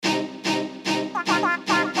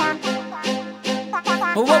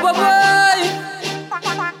Oh, oh, oh, oh.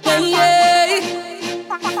 Yeah, yeah.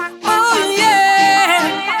 Oh, yeah.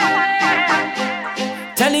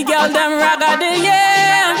 Tell the girl them Ragga the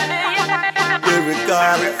yeah.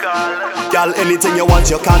 Lyrikal. Girl, anything you want,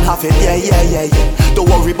 you can have it, yeah, yeah, yeah, yeah. Don't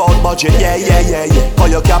worry about budget, yeah, yeah, yeah, yeah.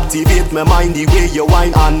 Cause you captivate my mind the way you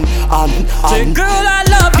whine and. Say, girl, I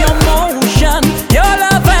love your motion, your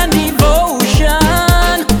love and devotion.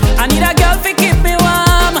 I need a girl to keep me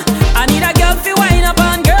warm. I need a girl to whine up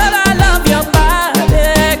on. Girl, I love your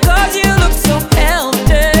body, cause you look so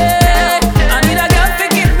healthy. I need a girl to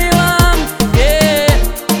keep me warm, yeah.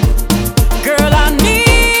 Girl, I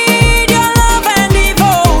need your love and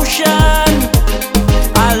devotion.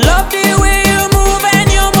 I love the way you move and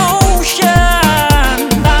your motion.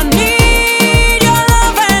 I need your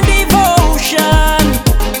love and devotion.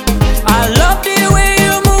 I love the way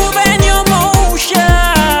you move and your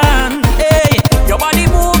motion. Hey, your body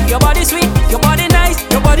move, your body sweet, your body nice,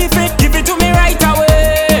 your body fit. Give it to me right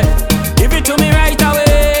away. Give it to me right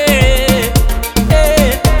away.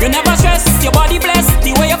 Hey, you never stress, your body blessed.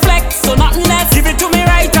 The way you flex, so nothing less. Give it to me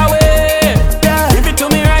right away. Give it to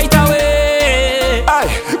me right away. Aye,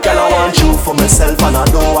 girl, I want you for myself and I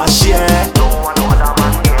don't want share.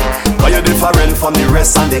 Cause you're different from the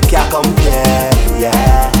rest and they can't compare,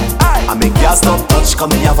 yeah. I make girls stop touch, come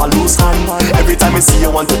me have a loose hand. Every time I see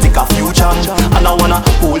you want to take a few jam. And I wanna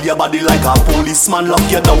hold your body like a policeman. Lock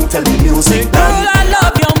you down, tell the music Girl, done. I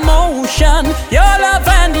love your motion, your love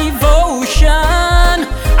and devotion.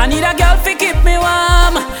 I need a girl to keep me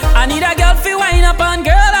warm. I need a girl to wind up on.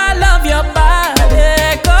 Girl, I love your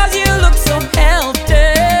body, cause you look so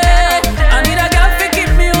healthy. I need a girl to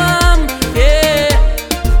keep me warm, yeah.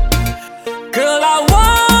 Girl, I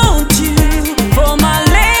want you for my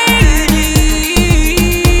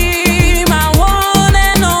lady, my one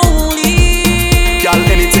and only. Girl,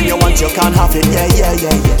 anything you want, you can have it, yeah, yeah,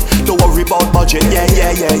 yeah, yeah. Don't worry about budget, yeah,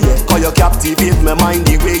 yeah, yeah, yeah. Cause you captivate my mind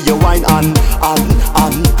the way you whine and.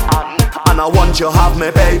 And I want you have me,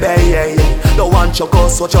 baby, yeah, yeah. Don't want you go,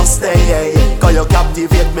 so just stay, yeah, yeah. Cause you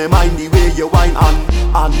captivate my mind the way you whine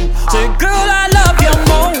and. Say, girl, I love your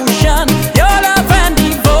motion, your love